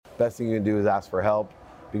best thing you can do is ask for help,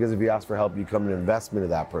 because if you ask for help, you become an investment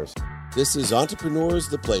of that person. This is Entrepreneurs,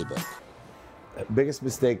 the Playbook. The biggest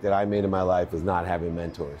mistake that I made in my life is not having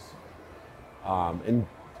mentors. And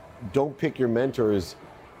don't pick your mentors,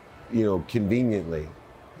 conveniently.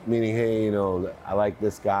 Meaning, hey, I like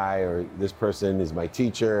this guy, or this person is my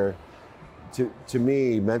teacher. To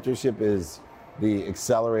me, mentorship is the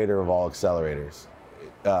accelerator of all accelerators.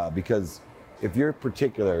 Because if you're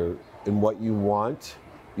particular in what you want,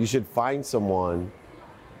 you should find someone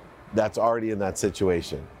that's already in that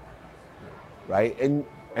situation, right?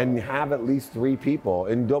 And have at least 3 people,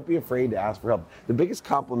 and don't be afraid to ask for help. The biggest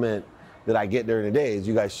compliment that I get during the day is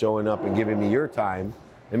you guys showing up and giving me your time,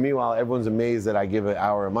 and meanwhile, everyone's amazed that I give an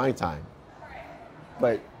hour of my time.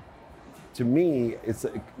 But to me, it's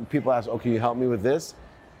people ask, oh, can you help me with this?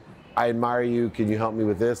 I admire you, can you help me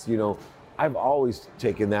with this? I've always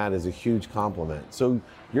taken that as a huge compliment. So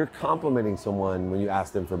you're complimenting someone when you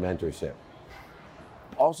ask them for mentorship.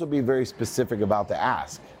 Also be very specific about the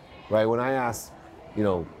ask, right? When I ask,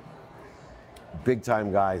 big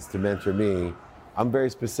time guys to mentor me, I'm very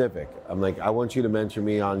specific. I'm like, I want you to mentor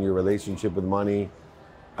me on your relationship with money.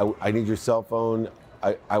 I need your cell phone.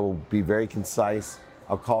 I will be very concise.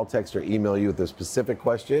 I'll call, text, or email you with a specific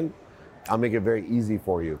question. I'll make it very easy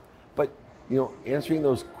for you. But, answering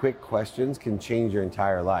those quick questions can change your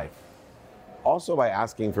entire life. Also, by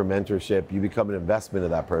asking for mentorship, you become an investment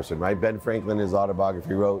of that person, right? Ben Franklin, in his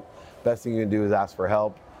autobiography, wrote, best thing you can do is ask for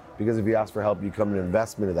help, because if you ask for help, you become an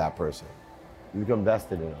investment of that person. You become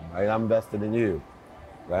vested in them, right? I'm vested in you,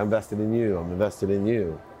 right? I'm vested in you, I'm invested in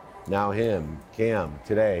you. Now him, Cam,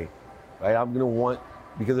 today, right? I'm gonna want,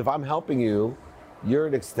 because if I'm helping you, you're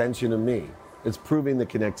an extension of me. It's proving the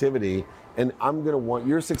connectivity, and I'm gonna want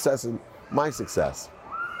your success and my success.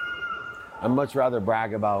 I'd much rather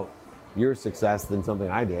brag about your success than something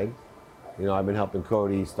I did. I've been helping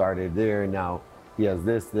Cody, started there, and now he has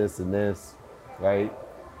this, this, and this, right?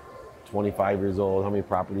 25 years old, how many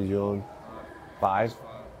properties you own? 5?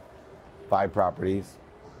 5 properties,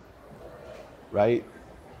 right?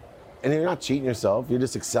 And you're not cheating yourself, you're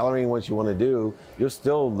just accelerating what you want to do. You'll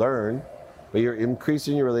still learn, but you're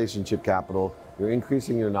increasing your relationship capital, you're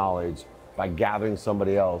increasing your knowledge by gathering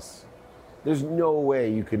somebody else. There's no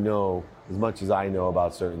way you can know as much as I know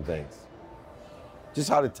about certain things. Just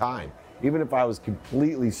out of time. Even if I was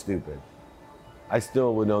completely stupid, I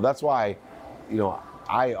still would know. That's why,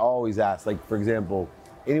 I always ask, like, for example,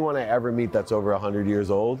 anyone I ever meet that's over 100 years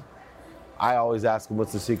old, I always ask them,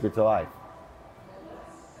 what's the secret to life?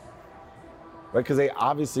 Right, because they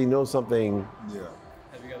obviously know something. Yeah.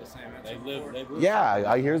 Have you got the same answer?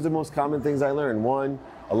 Yeah, here's the most common things I learned. One,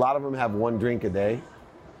 a lot of them have 1 drink a day.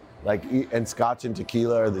 And scotch and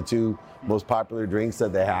tequila are the 2 most popular drinks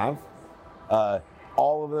that they have.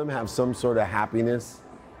 All of them have some sort of happiness.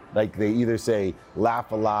 Like, they either say,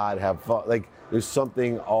 laugh a lot, have fun. Like, there's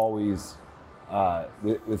something always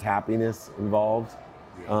with happiness involved.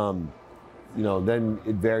 Yeah. Then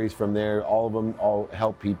it varies from there. All of them all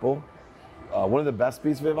help people. One of the best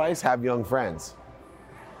pieces of advice, have young friends.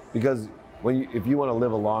 Because if you want to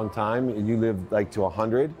live a long time and you live like to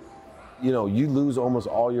 100, you lose almost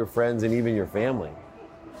all your friends and even your family.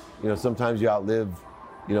 Sometimes you outlive,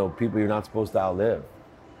 people you're not supposed to outlive.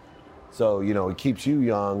 So, it keeps you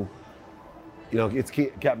young. It's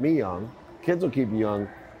kept me young. Kids will keep you young,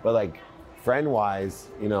 but like friend-wise,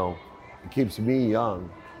 it keeps me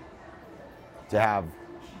young to have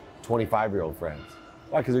 25-year-old friends.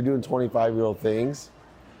 Why? Because they're doing 25-year-old things,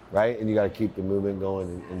 right? And you got to keep the movement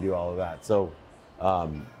going and do all of that. So,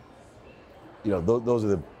 those are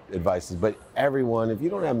the advices. But everyone, if you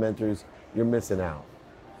don't have mentors, you're missing out.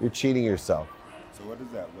 You're cheating yourself. So what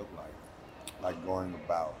does that look like going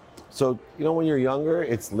about? So, when you're younger,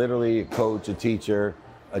 it's literally a coach, a teacher,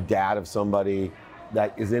 a dad of somebody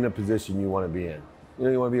that is in a position you want to be in.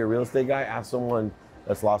 You want to be a real estate guy? Ask someone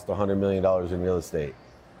that's lost $100 million in real estate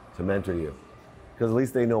to mentor you. Because at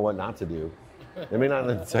least they know what not to do. They may not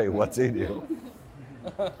have to tell you what to do.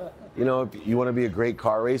 If you want to be a great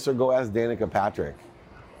car racer, go ask Danica Patrick.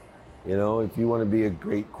 If you want to be a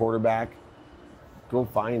great quarterback, go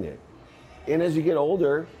find it. And as you get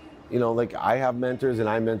older, like I have mentors and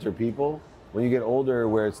I mentor people. When you get older,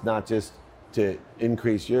 where it's not just to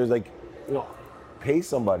increase yours, pay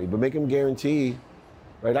somebody, but make them guarantee,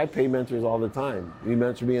 right? I pay mentors all the time. You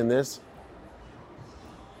mentor me in this,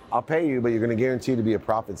 I'll pay you, but you're going to guarantee to be a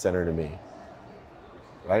profit center to me,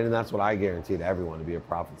 right? And that's what I guarantee to everyone, to be a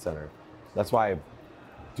profit center. That's why I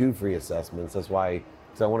do free assessments. That's why,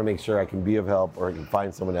 because I want to make sure I can be of help, or I can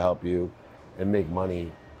find someone to help you and make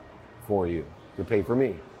money for you to pay for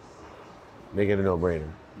me. Make it a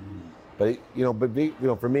no-brainer. But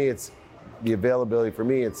for me, it's the availability. For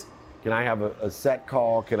me, it's, can I have a set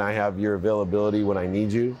call? Can I have your availability when I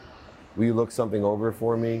need you? Will you look something over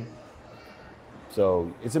for me?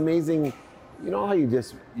 So it's amazing. You know how you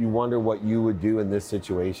wonder what you would do in this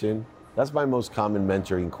situation? That's my most common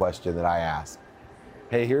mentoring question that I ask.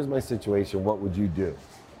 Hey, here's my situation. What would you do?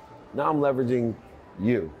 Now I'm leveraging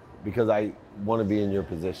you because I want to be in your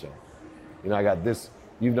position. I got this.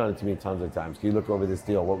 You've done it to me tons of times. Can you look over this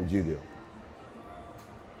deal? What would you do?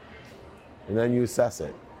 And then you assess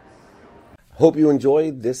it. Hope you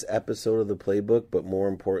enjoyed this episode of The Playbook, but more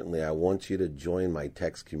importantly, I want you to join my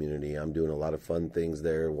text community. I'm doing a lot of fun things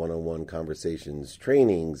there, one-on-one conversations,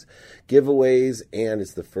 trainings, giveaways, and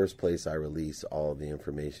it's the first place I release all of the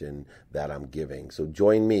information that I'm giving. So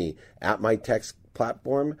join me at my text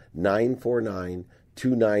platform,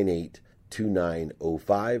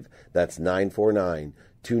 949-298-2905. That's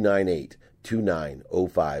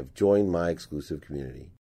 949-298-2905. Join my exclusive community.